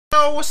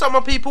Yo, what's up my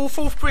people,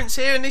 Fourth Prince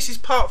here, and this is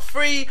part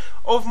 3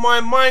 of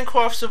my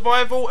Minecraft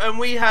survival, and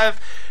we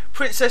have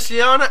Princess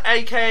Liana,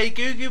 aka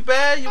Goo Goo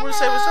Bear. You want to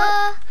say what's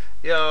up?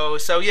 Yo,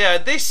 so yeah,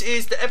 this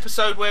is the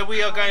episode where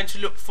we are going to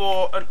look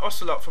for an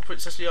ocelot for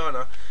Princess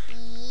Liana.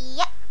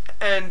 Yep.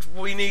 And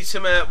we need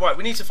some,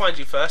 we need to find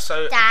you first,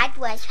 so... Dad,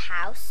 where's your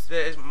house?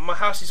 My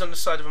house is on the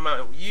side of a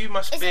mountain. You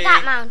must be... Is it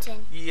that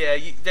mountain? Yeah,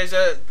 there's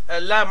a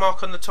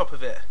landmark on the top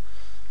of it.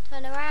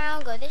 Turn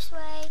around, go this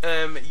way.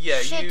 Yeah,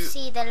 you should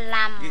see the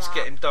landmark. It's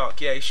getting dark.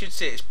 Yeah, you should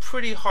see it. It's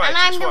pretty high. And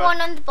I'm the one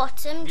on the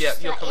bottom. Yeah,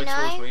 you're coming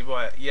towards me.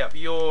 Right. Yep,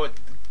 you're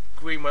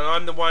green one.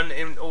 I'm the one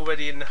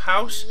already in the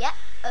house. Yep.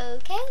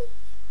 Okay.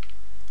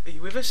 Are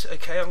you with us?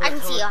 Okay, I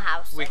can see your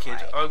house. Wicked.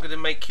 I'm going to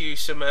make you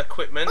some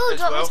equipment as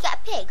well. Oh, do you want me to get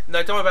a pig?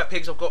 No, don't worry about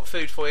pigs. I've got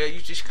food for you.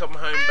 You just come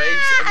home,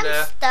 babes. And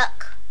I'm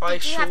stuck.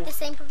 Did you have the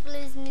same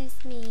problem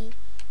as me?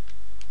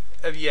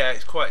 Yeah,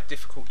 it's quite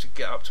difficult to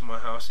get up to my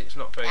house. It's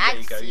not very. There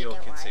you go. You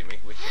can see me.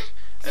 Wicked.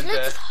 There's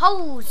loads of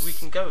holes. We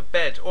can go to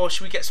bed, or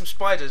should we get some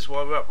spiders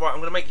while we're up? Right, I'm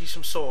going to make you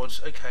some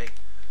swords. Okay.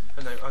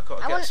 I know. I've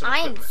got to get some.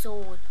 I want an iron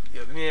sword.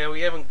 Yeah,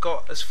 we haven't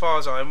got as far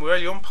as I am. We're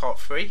only on part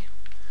 3.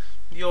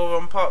 You're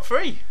on part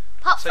 3.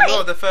 Part 3. So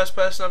you're the first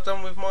person I've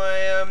done with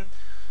my.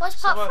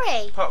 What's part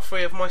 3? Part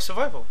 3 of my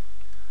survival.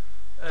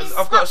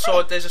 I've got a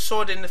sword. There's a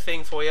sword in the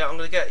thing for you. I'm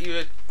going to get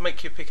you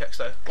make you a pickaxe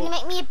though. Can you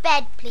make me a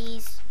bed,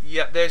 please?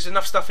 Yeah, there's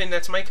enough stuff in there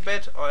to make a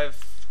bed.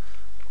 I've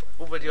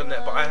already on there,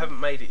 but I haven't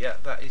made it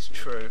yet. That is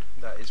true.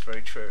 That is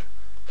very true.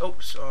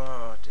 Oops.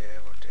 Oh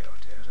dear. Oh dear. Oh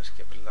dear. Let's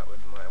get rid of that with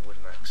my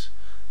wooden axe.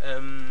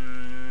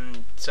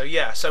 So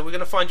yeah. So we're going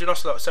to find you an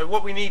ocelot. So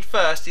what we need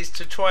first is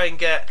to try and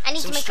get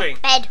some string.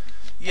 I need to make a bed.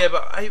 Yeah,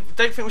 but I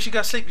don't think we should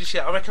go to sleep just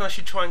yet. I reckon I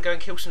should try and go and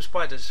kill some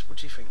spiders. What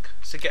do you think?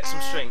 So get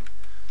some string.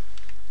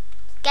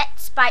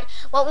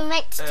 What we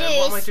meant to do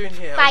what am I doing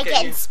here? by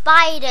getting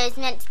spiders,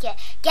 meant to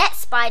get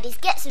spiders,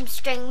 get some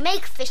string,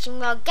 make a fishing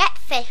rod, get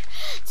fish,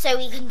 so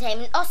we can tame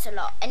an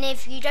ocelot. And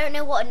if you don't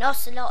know what an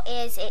ocelot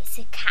is, it's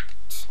a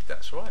cat.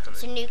 That's right, honey.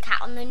 It's a new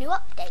cat on the new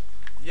update.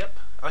 Yep,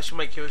 I shall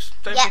make you a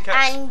stone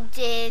pickaxe. And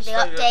the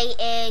update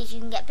is you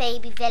can get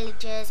baby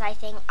villagers, I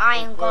think,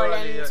 iron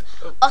golems,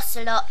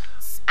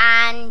 ocelots,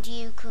 and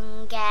you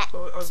can get...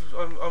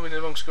 I'm in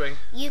the wrong screen.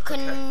 You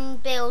can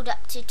build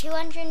up to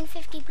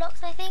 250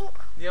 blocks, I think.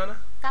 Liana?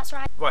 That's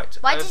right. Right.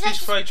 I've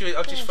just thrown you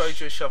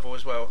a shovel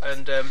as well. Yes.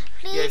 And yeah,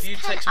 if you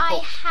take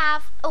some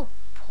pork.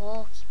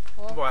 pork.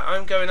 Right,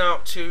 I'm going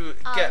out to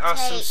get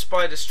us some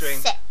spider string.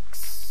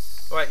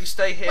 6. Right, you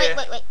stay here.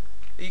 Wait.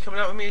 Are you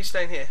coming out with me or are you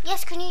staying here?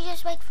 Yes, can you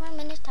just wait for a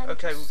minute? I'm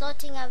just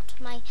sorting out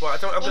my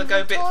Right, I'm going to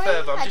go a bit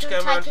further. I'm just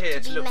going around here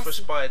to look for a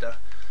spider.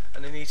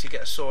 And I need to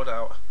get a sword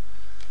out.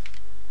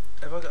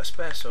 Have I got a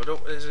spare sword? Oh,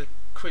 there's a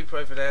creeper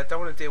over there. Don't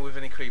want to deal with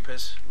any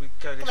creepers. We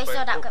go this way.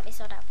 Got me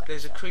sword out.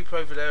 There's a creeper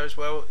over there as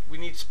well. We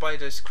need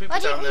spiders. Creeper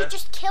down there. Why didn't you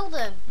just kill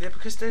them? Yeah,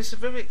 because there's a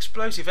very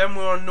explosive, and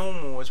we're on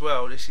normal as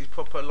well. This is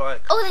proper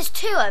like. Oh, there's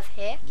 2 over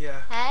here.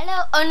 Yeah.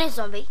 Hello. Oh, and a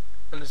zombie.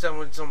 And there's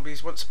one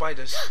zombies want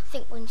spiders. I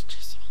think one's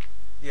chasing me.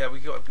 Yeah,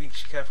 we got to be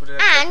careful to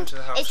get into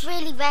the house. It's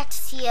really rare to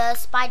see a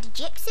spider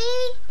gypsy.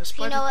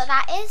 Do you know what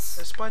that is?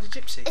 A spider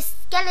gypsy. A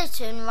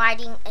skeleton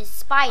riding a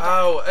spider.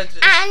 Oh.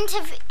 And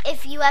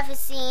if you ever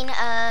seen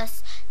a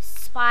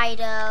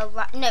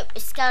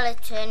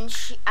skeleton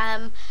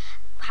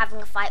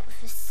having a fight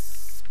with a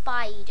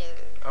spider.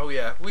 Oh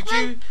yeah. Would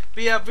you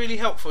be really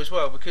helpful as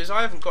well, because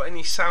I haven't got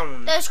any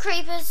sound. Those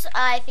creepers,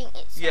 I think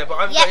it's. Yeah, but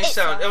I haven't got any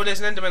sound. Oh, there's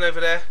an enderman over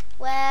there.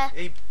 Where?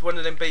 One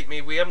of them beat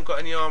me. We haven't got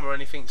any armor or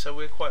anything, so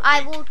we're quite weak.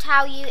 I will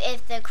tell you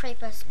if the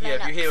creeper's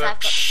blown up, because I've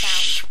got the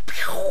sound.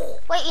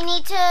 Wait, you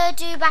need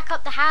to back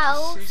up the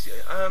house.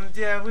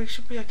 Yeah, we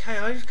should be okay.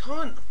 I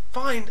can't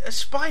find a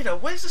spider.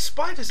 Where's the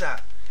spiders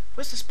at?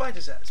 There's a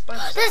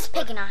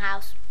pig in our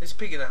house. There's a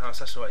pig in our house,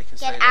 that's all right, you can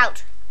say that. Get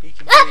out. He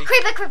can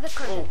creeper.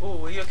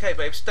 Oh, are you okay,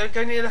 babes? Don't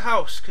go near the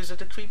house, because of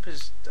the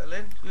creepers,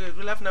 darling.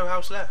 We'll have no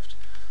house left.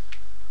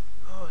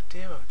 Oh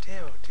dear.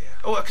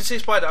 Oh, I can see a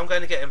spider. I'm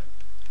going to get him.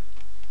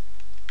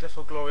 Death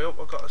or glory. Oh,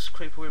 I've got a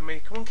creeper with me.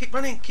 Come on, keep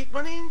running. Just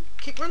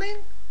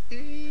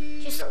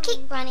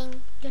keep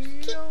running. Go.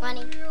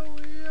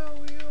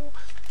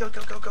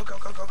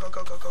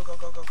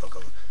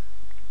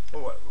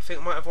 Oh, I think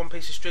I might have one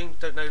piece of string.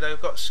 Don't know though. I've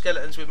got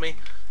skeletons with me.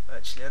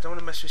 Actually, I don't want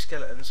to mess with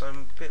skeletons.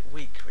 I'm a bit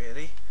weak,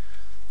 really,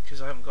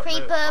 because I haven't got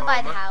creeper no armor.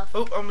 by the house.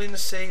 Oh, I'm in the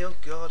sea. Oh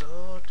God.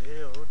 Oh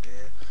dear.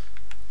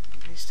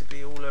 It needs to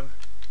be all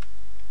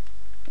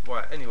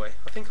Right. Anyway,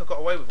 I think I got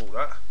away with all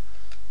that.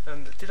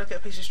 And did I get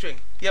a piece of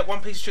string? Yeah, one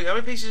piece of string. How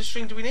many pieces of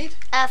string do we need?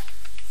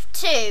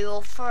 2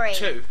 or 3.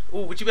 2.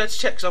 Oh, would you be able to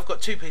check? Because I've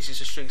got 2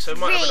 pieces of string, so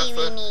might have enough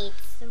for. We need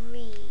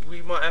 3.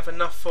 We might have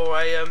enough for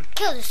a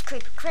Kill this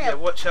creeper. Yeah,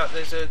 watch out.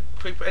 There's a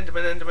creeper,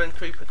 enderman,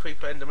 creeper,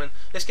 enderman.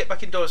 Let's get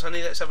back indoors,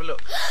 honey. Let's have a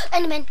look.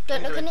 Enderman,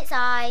 don't look in its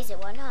eyes. It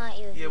won't hurt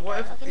you. Yeah,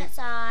 whatever. Don't look in its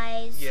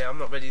eyes. Yeah, I'm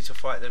not ready to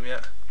fight them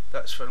yet.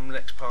 That's for the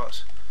next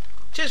parts.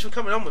 Cheers for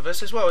coming on with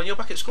us as well, and you're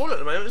back at school at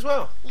the moment as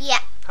well. Yeah.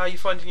 How are you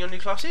finding your new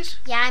classes?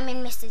 Yeah, I'm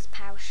in Mrs.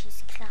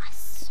 Parrish's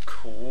class.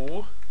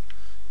 Cool.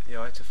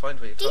 Yeah, I had to find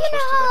where your class was today. Do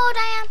you know how old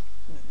I am?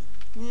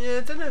 Yeah, I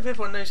don't know if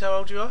everyone knows how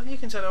old you are. You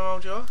can tell how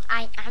old you are.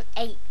 I am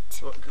 8.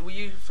 What, will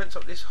you fence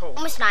up this hole?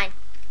 Almost 9.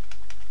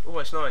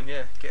 Almost 9,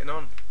 yeah. Getting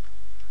on.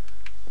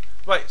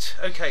 Right,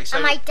 okay, so...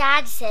 And my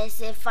dad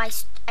says if I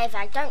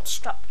don't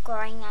stop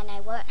growing, then I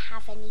won't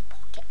have any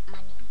pocket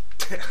money.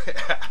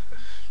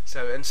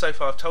 so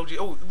far I've told you...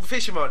 Oh,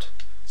 fishing rod.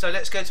 So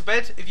let's go to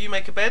bed. If you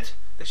make a bed,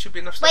 there should be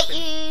enough stuff in.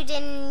 Wait, you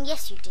didn't...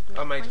 Yes, you did.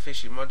 I made a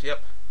fishing rod,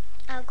 yep.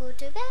 I'll go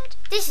to bed.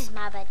 This is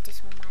my bed,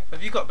 this one my bed.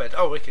 Have you got a bed?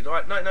 Oh, wicked.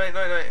 Alright, night.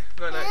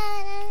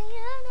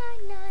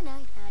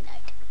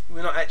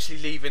 We're not actually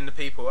leaving the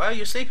people. Oh,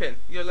 you're sleeping.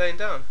 You're laying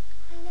down.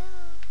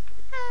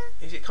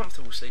 Is it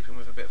comfortable sleeping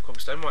with a bit of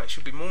cobblestone? Right, it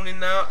should be morning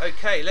now.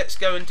 Okay, let's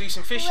go and do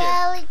some fishing.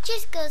 Well, it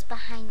just goes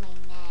behind my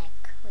neck.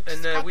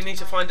 And we need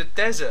to find a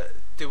desert,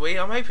 do we?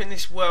 I'm hoping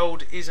this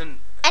world isn't...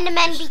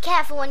 Enderman, be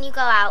careful when you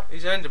go out.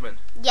 Is it Enderman?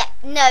 Yeah,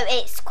 no,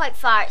 it's quite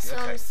far. It's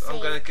Okay,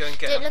 I'm going to go and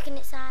get Don't him. look in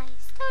its eyes.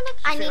 Don't look.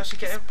 I should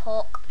get him?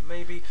 Pork.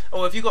 Maybe.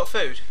 Oh, have you got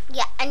food?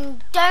 Yeah,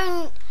 and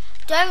don't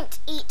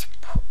eat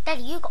pork.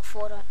 Daddy, you got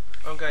food on.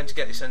 I'm going to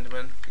get this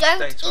Enderman. It's Don't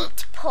daytime.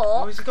 eat Oh,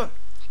 pork is he gone?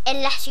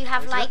 unless you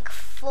have Where's he like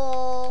 4...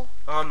 Oh,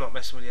 I'm not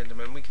messing with the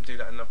Enderman. We can do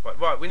that in another bite.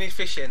 Right, we need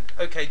fishing.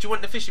 Okay, do you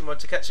want the fishing rod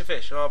to catch a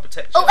fish? And I'll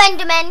protect you. Oh,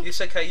 Enderman.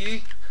 It's okay.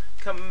 You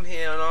come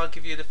here and I'll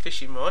give you the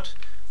fishing rod.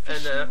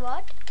 Fishing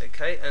rod.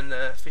 Okay, and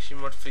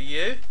fishing rod for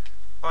you.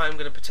 I'm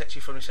going to protect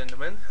you from this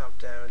Enderman. How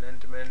dare an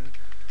Enderman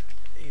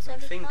even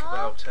think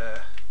about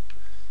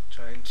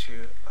trying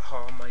to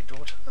harm my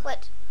daughter?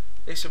 What?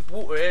 There's some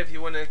water here if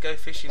you want to go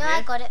fishing No, here.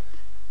 I got it.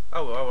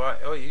 Oh, alright.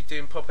 Oh, you're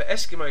doing proper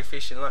Eskimo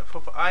fishing, like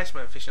proper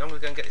Iceman fishing. I'm going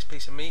to go and get this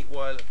piece of meat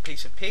while a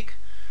piece of pig.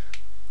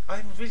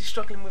 I'm really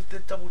struggling with the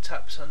double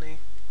taps, honey.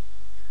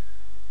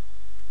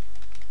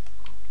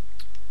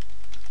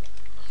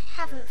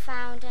 Haven't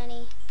found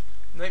any.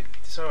 Nope,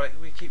 it's alright.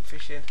 We keep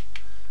fishing.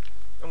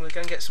 I'm going to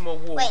go and get some more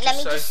wool. Wait, let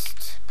me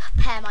just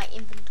prepare my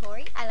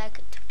inventory. I like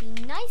it to be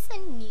nice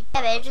and neat.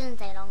 Yeah, but it doesn't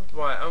take long.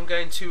 Right, I'm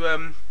going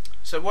to...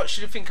 So what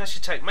should you think I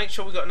should take? Make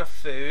sure we've got enough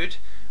food.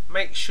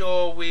 Make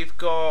sure we've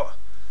got...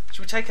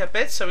 Should we take our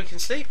beds so we can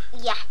sleep?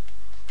 Yeah.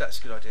 That's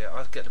a good idea.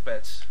 I'll get the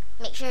beds.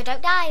 Make sure you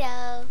don't die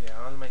though.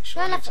 Yeah, I'll make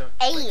sure. You're on level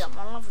 8, I'm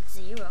on level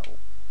 0.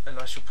 And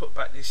I shall put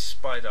back this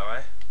spider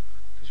eye.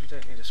 Because we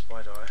don't need a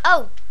spider eye.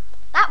 Oh,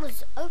 that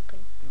was open.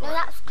 Right. No,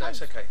 that's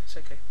closed. No, it's okay. It's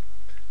okay.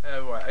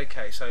 Right,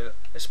 okay. So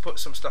let's put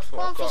some stuff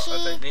what I've got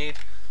I don't need.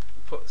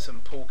 Put some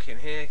pork in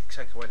here.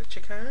 Take away the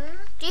chicken.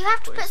 Do you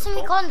have to put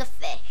something on the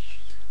fish?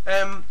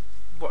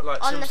 What,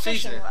 like on some the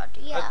seasoning? fishing rod,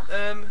 yeah.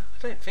 I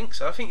don't think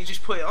so. I think you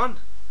just put it on.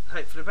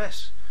 Hope for the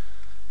best.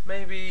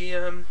 Maybe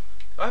I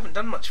haven't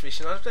done much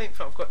fishing. I don't think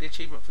I've got the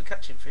achievement for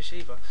catching fish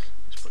either.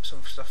 Let's put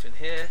some stuff in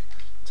here.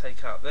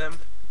 Take out them.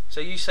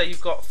 So you say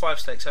you've got 5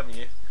 steaks, haven't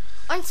you?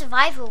 On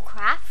Survival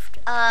Craft,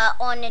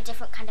 on a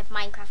different kind of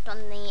Minecraft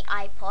on the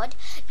iPod,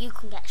 you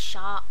can get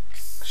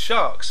sharks.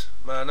 Sharks?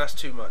 Man, that's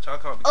too much. I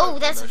can't be. Oh,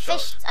 there's a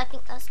fish. fish. I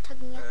think that's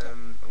tugging at it.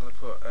 I'm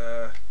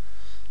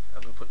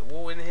gonna put the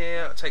wall in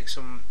here. I'll take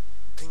some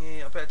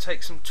thingy. I better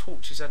take some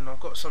torches. Hadn't I? I've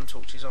got some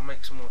torches. I'll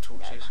make some more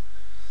torches.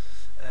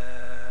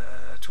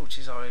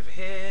 Torches are over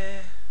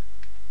here.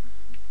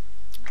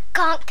 I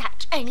can't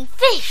catch any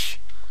fish.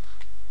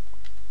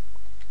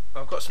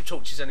 I've got some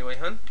torches anyway,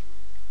 hun.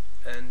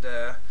 And do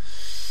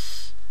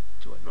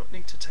I not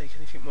need to take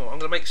anything more? I'm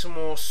gonna make some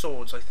more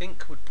swords. I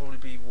think would probably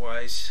be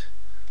wise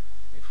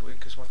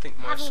because I think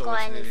my swords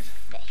got any needed.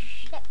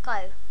 fish. Let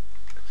go.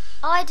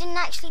 Oh, I didn't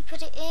actually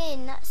put it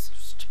in. That's so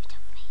stupid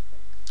of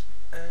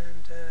me.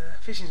 And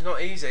fishing's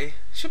not easy.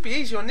 Should be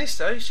easy on this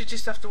though. You should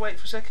just have to wait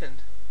for a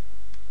second.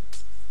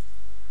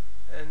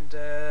 And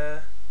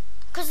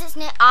because it's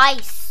near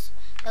ice,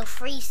 they'll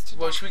freeze to death.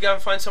 well, should we go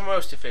and find somewhere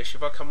else to fish?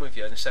 If I come with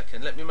you in a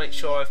second, let me make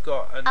sure I've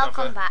got another. I'll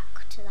come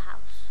back to the house.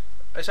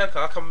 It's okay.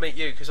 I'll come meet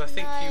you because I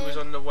think you was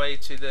on the way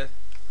to the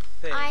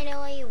thing. I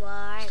know where you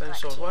are. Stone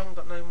sword. Well, I haven't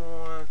got no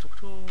more.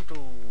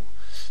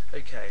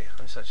 Okay,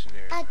 I'm such a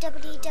noob. A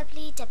dubbity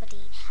dubbity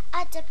dubbity,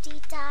 a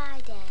dubbity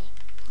die day.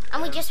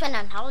 And we just went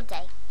on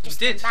holiday.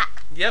 Just we did. came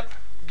back. Yep.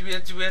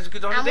 Did we have a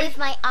good holiday? And with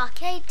my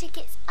arcade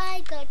tickets,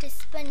 I got a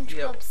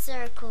SpongeBob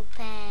Circle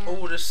Pen.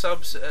 All the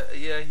subs,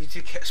 yeah, you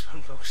did get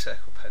SpongeBob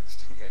Circle Pens,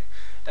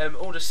 didn't you?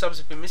 All the subs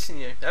have been missing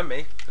you and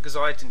me because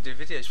I didn't do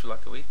videos for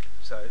like a week.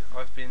 So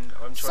I'm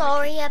trying.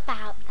 Sorry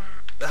about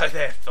that. No,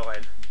 they're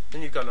fine.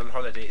 When you've gone on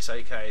holiday, it's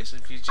okay. So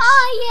if you just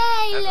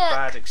yay, have look. a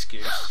bad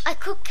excuse. I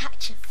could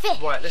catch a fish.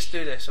 Right, let's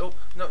do this. Oh,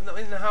 not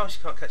in the house.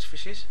 You can't catch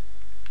fishes.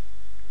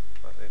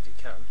 Well, if you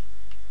can.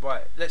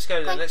 Right, let's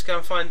go then. Let's go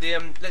and find the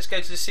let's go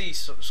to the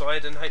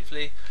seaside and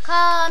hopefully.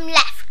 Come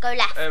left. Go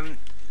left.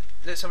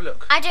 Let's have a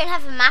look. I don't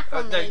have a map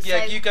on no, me.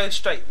 yeah, so you go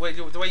straight.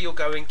 The way you're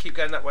going, keep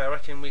going that way. I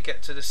reckon we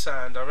get to the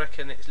sand. I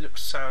reckon it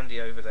looks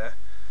sandy over there.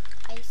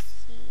 I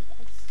see.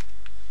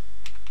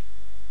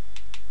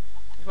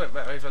 It won't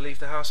matter if I leave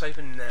the house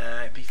open.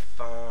 Nah, it'd be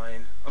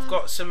fine. I've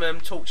got some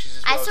torches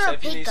as well. I saw so a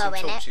if you pig need some go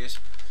in torches,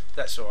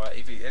 that's all right.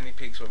 If any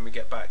pigs when we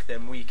get back,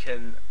 then we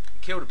can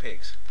kill the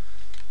pigs.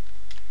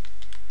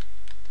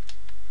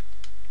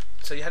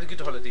 So you had a good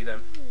holiday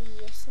then?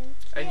 Yes, thank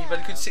And you've had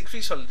a good 6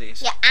 weeks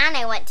holidays. Yeah, and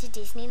I went to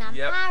Disneyland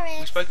Paris.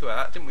 We spoke about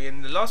that, didn't we,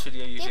 in the last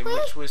video you did,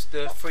 which was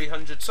the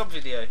 300 sub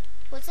video.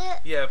 Was it?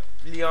 Yeah,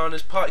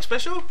 Liana's party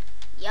special.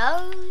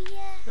 Yo,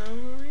 yeah.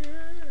 Oh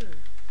yeah.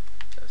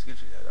 That was a good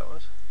video, that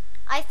was.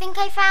 I think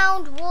I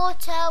found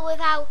water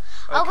without.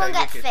 I'll go and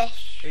get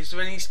fish. Is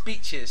there any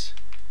beaches?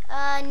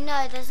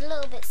 No, there's a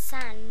little bit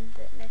sand,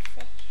 but no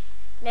fish.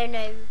 No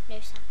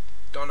sand.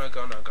 Gonna.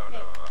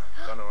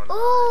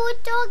 Ooh, a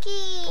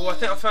doggy. Oh, I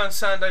think I found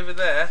sand over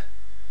there.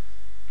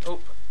 Oh,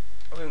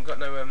 I haven't got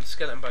no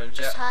skeleton bones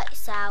yet. Just hurt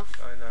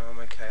yourself. I know, I'm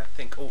okay. I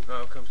think. Oh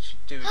no, I could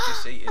do with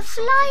just eating a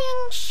something.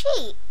 flying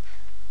sheep.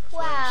 A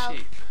Wow. flying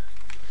sheep.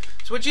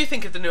 So, what do you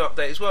think of the new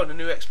update as well? The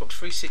new Xbox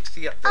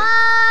 360 update.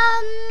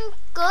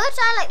 Good.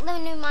 I like the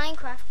new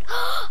Minecraft.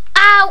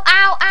 Ow!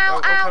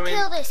 I'm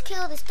Kill this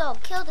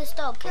dog. Kill this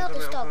dog. Kill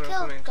the dog.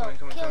 Kill the dog.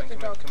 Kill the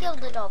dog. Kill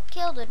the dog.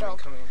 Kill the dog.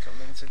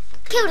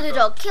 Kill the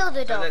dog. Kill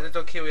the Don't dog. let the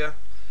dog kill you.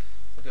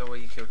 I'll go where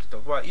you killed the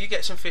dog. Right, you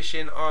get some fish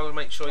in. I'll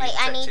make sure you're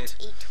protected. Wait, I need to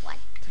eat one.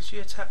 Did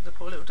you attack the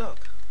poor little dog?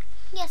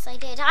 Yes, I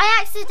did.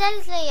 I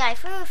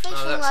threw a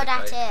fishing rod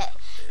at it.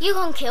 You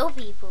can kill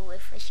people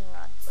with fishing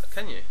rods.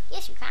 Can you?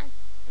 Yes, you can.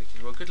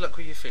 Well, good luck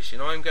with your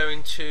fishing. I'm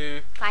going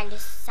to find a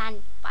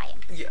sand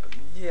biome.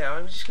 Yeah.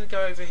 I'm just going to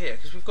go over here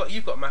because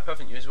you've got a map,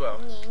 haven't you, as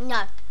well?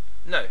 No.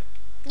 No.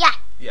 Yeah.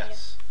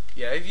 Yes.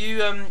 Yeah. If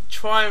you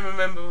try and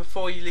remember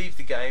before you leave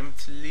the game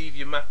to leave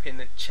your map in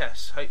the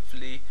chest,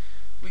 hopefully,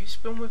 will you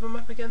spawn with a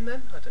map again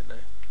then? I don't know.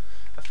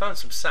 I found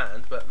some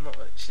sand, but not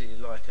actually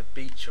like a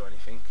beach or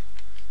anything.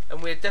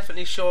 And we're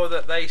definitely sure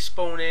that they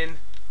spawn in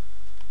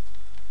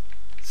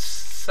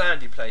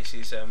sandy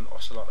places,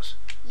 ocelots.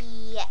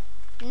 Yeah.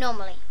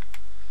 Normally.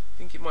 I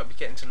think it might be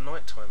getting to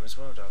night time as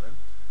well, darling.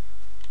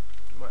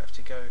 You might have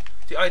to go.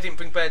 I didn't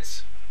bring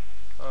beds.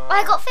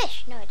 I got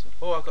fish. No, I didn't.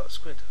 Oh, I got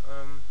squid.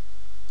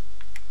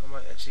 I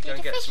might actually go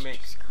and get some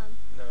ink.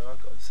 No, I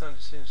got the sound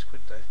of seeing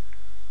squid though.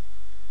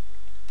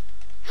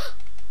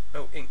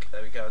 Oh, ink.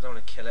 There we go. I don't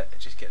want to kill it.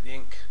 Just get the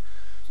ink.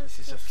 This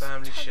is a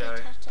family show.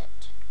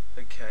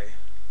 Okay.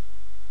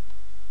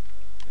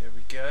 There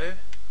we go.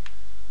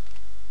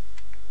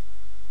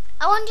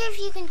 I wonder if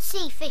you can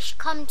see fish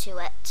come to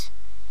it.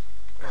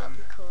 That would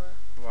be cool.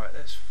 Right,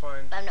 let's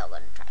find. But I'm not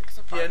going to try because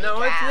I'll probably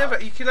I've never.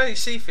 You can only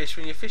see fish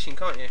when you're fishing,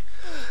 can't you?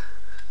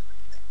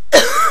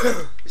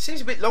 It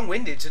seems a bit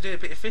long-winded to do a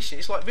bit of fishing.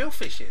 It's like real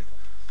fishing.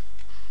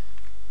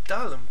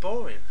 Dull and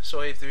boring.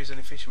 Sorry if there is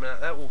any fishermen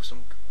out there. Or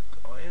some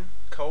iron,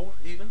 coal,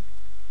 even.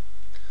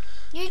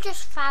 You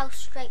just fell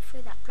straight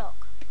through that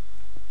block.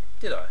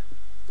 Did I?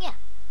 Yeah.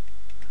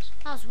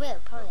 That was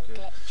weird. Probably a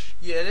glitch.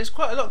 Yeah, there's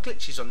quite a lot of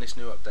glitches on this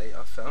new update,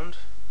 I've found.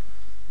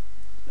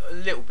 A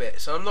little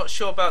bit. So I'm not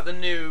sure about the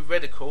new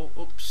reticle.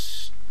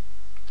 Oops.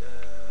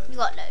 You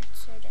got loads,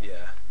 so don't.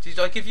 Yeah. Did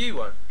I give you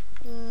one?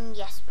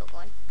 Yes, but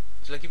one.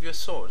 Did I give you a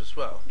sword as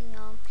well?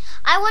 No.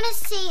 I want to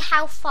see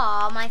how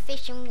far my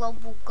fishing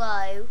rod will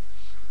go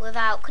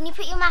without. Can you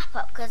put your map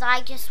up? Because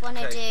I just want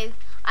to do.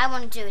 I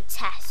want to do a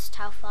test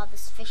how far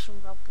this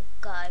fishing rod will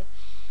go.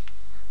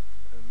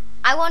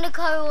 I want to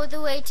go all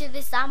the way to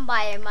the sand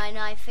biome.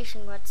 My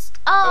fishing rod's.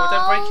 Oh,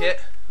 don't break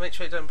it. Make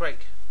sure it don't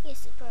break.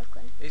 Yes, it's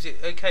broken. Is it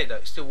okay though?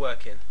 It's still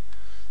working.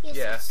 Yes,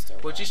 it's still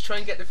working. We'll just try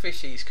and get the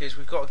fishies because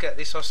we've got to get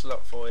this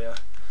ocelot for you.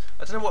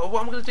 I don't know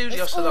what I'm going to do with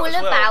the ocelot as well. It's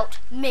all about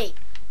me.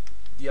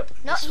 Yep.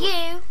 Not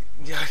you.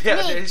 Yeah.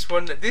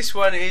 This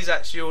one is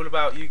actually all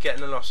about you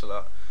getting an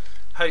ocelot.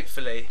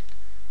 Hopefully,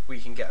 we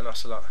can get an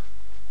ocelot.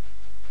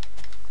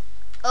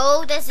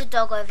 Oh, there's a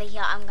dog over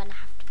here. I'm gonna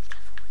have to be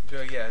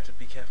careful. Yeah, to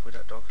be careful with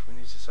that dog. We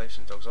need to save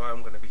some dogs. I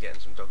am going to be getting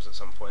some dogs at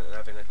some point and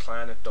having a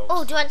clan of dogs.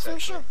 Oh, do you want some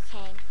sugar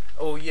cane?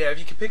 Oh yeah, if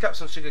you could pick up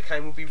some sugar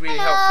cane would be really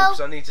helpful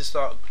because I need to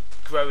start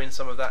growing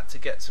some of that to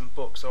get some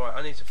books. Alright,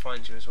 I need to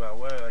find you as well.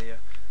 Where are you?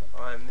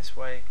 I'm this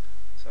way.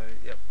 So,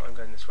 yep, I'm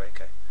going this way,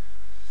 okay.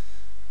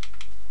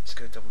 Let's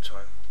go double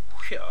time.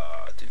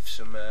 Do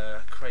some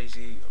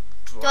crazy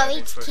driving. Do I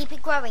need to keep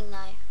it growing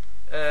though?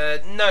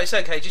 No, it's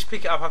okay. Just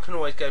pick it up. I can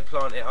always go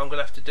plant it. I'm going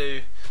to have to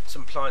do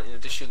some planting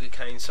of the sugar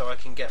cane so I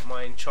can get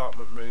my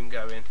enchantment room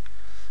going.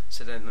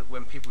 So then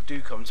when people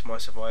do come to my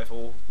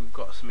survival, we've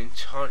got some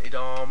enchanted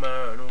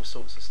armour and all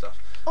sorts of stuff.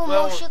 Oh,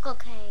 more sugar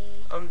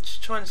cane. I'm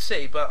just trying to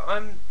see, but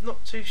I'm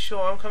not too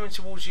sure. I'm coming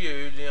towards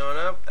you,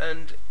 Liana,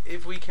 and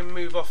if we can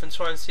move off and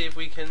try and see if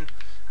we can...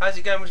 How's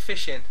it going with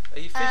fishing? Are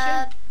you fishing?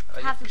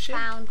 Haven't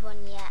found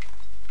one yet.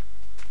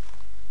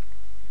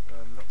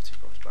 I'm not too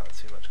bothered about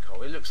too much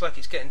coal. It looks like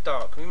it's getting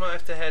dark. We might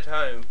have to head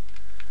home.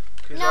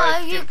 Because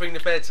I didn't bring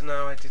the beds.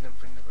 No, I didn't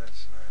bring the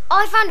beds. No.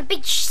 Oh, I found a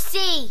big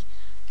sea.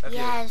 Have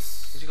yes.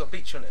 You? Has it got a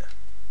beach on it?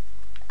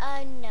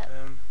 No.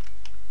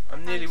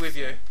 I'm nearly with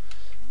you.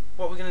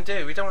 What are we going to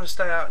do? We don't want to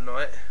stay out at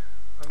night.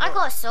 I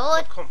got a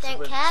sword. Don't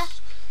care.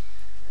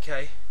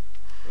 Okay.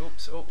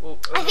 Oops. Oh.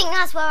 I think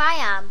that's where I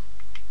am.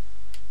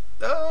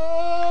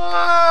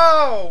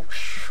 Oh!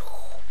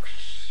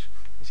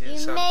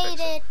 You made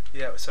it.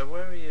 Yeah, so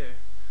where are you?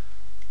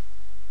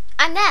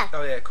 I'm there.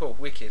 Oh yeah, cool,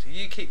 wicked.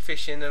 You keep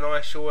fishing and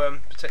I shall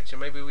protect you.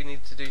 Maybe we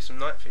need to do some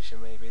night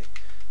fishing maybe.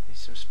 Need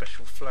some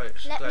special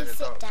floats. Let me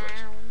sit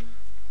down.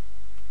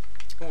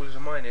 Oh, there's a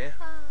mine here.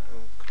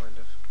 Oh, kind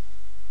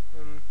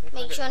of.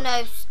 Make sure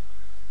no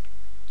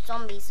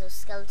zombies or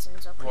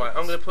skeletons or creepers. Right,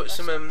 I'm going to put rush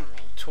some up on me.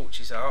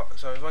 torches out.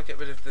 So if I get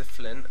rid of the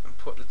flint and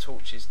put the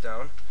torches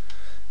down,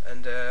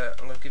 and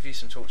I'm going to give you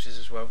some torches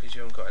as well because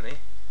you haven't got any.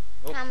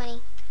 Oh, How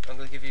many? I'm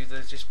going to give you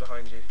the just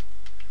behind you.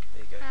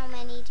 There you go. How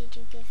many did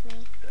you give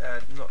me?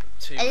 Not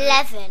too many.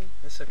 11.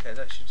 That's okay.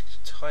 That should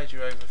tide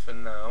you over for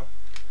now.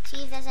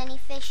 See if there's any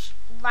fish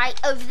right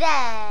over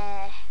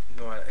there.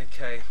 Right,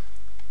 okay.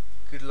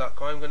 Good luck.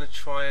 I'm going to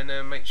try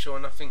and make sure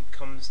nothing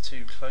comes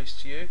too close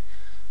to you.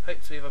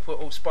 Hopefully if I put...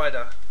 Oh,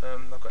 spider.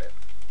 I've got it.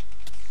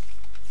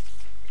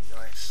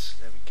 Nice.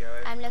 There we go.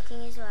 I'm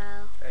looking as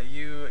well.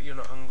 You're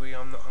not hungry.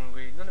 I'm not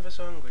hungry. None of us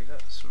are hungry.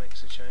 That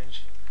makes a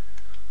change.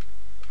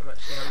 I'm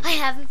actually hungry. I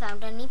haven't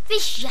found any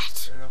fish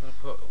yet. And I'm going to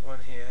put one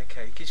here.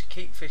 Okay, just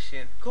keep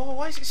fishing. God,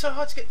 why is it so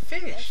hard to get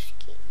fish? Let's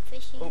keep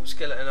fishing. Oh,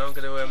 skeleton. I'm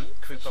going to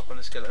creep up on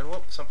the skeleton.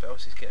 Whoop, something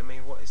else is getting me.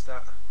 What is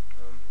that?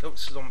 Oh,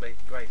 zombie.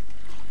 Great.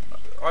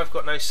 I've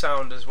got no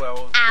sound as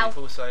well. Ow.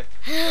 People, so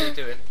how are you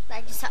doing?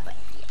 Like just up.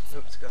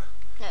 Oops, go.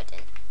 No, it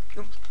didn't.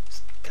 Oops.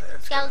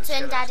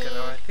 Skeleton, Daddy.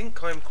 I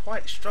think I'm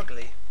quite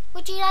struggly.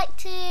 Would you like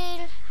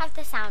to have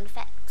the sound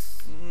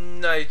effects?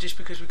 No, just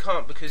because we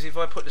can't. Because if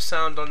I put the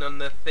sound on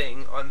the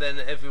thing, and then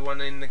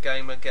everyone in the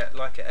game will get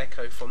like an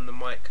echo from the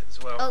mic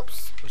as well.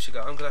 Oops. We should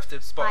go. I'm gonna have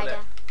to bottle it.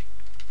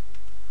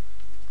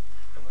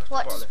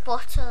 What does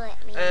bottle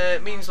it mean?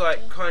 It means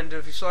like kind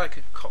of. It's like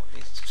a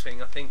cockney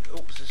thing. I think.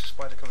 Oops, there's a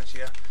spider coming to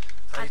you.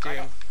 How you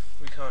doing?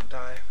 We can't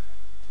die.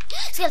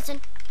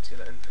 Skeleton.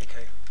 Skeleton.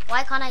 Okay.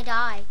 Why can't I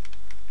die?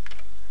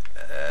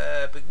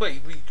 But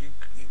wait, it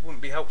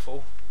wouldn't be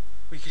helpful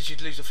because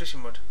you'd lose a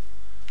fishing rod.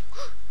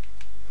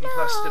 And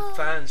plus the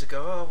fans would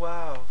go, oh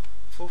wow,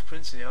 fourth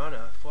Prince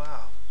Liana,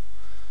 wow.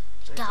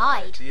 They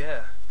died?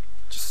 Yeah.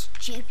 Just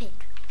stupid.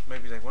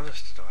 Maybe they want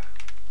us to die.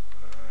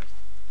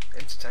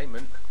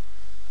 Entertainment.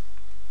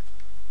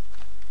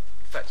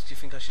 In fact, do you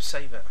think I should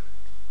save it?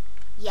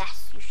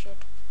 Yes, you should.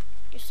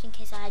 Just in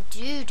case I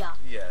do die.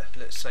 Yeah,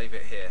 let's save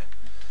it here.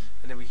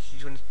 And then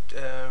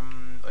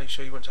are you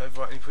sure you want to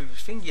overwrite any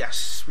previous thing?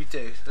 Yes, we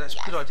do. That's a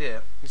good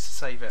idea. Is to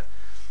save it.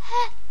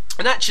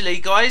 And actually,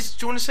 guys,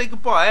 do you want to say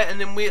goodbye? And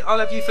then I'll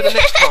have you for the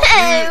next part.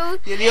 No.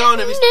 Yeah,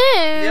 Liana is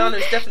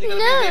definitely going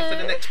to be here for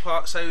the No. next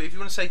part. So if you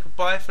want to say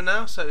goodbye for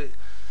now, so.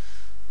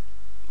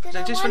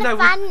 No, just for no.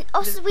 we haven't.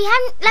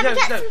 Let me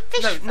get some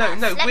fish first.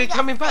 No. We're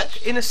coming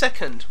back in a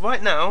second.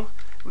 Right now,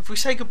 if we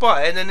say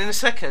goodbye, and then in a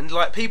second,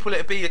 like people,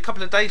 it'll be a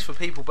couple of days for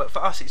people, but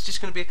for us, it's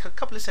just going to be a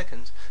couple of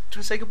seconds. Do you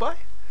want to say goodbye?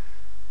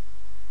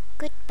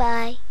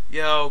 Goodbye.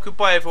 Yo,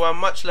 goodbye everyone.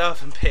 Much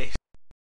love and peace.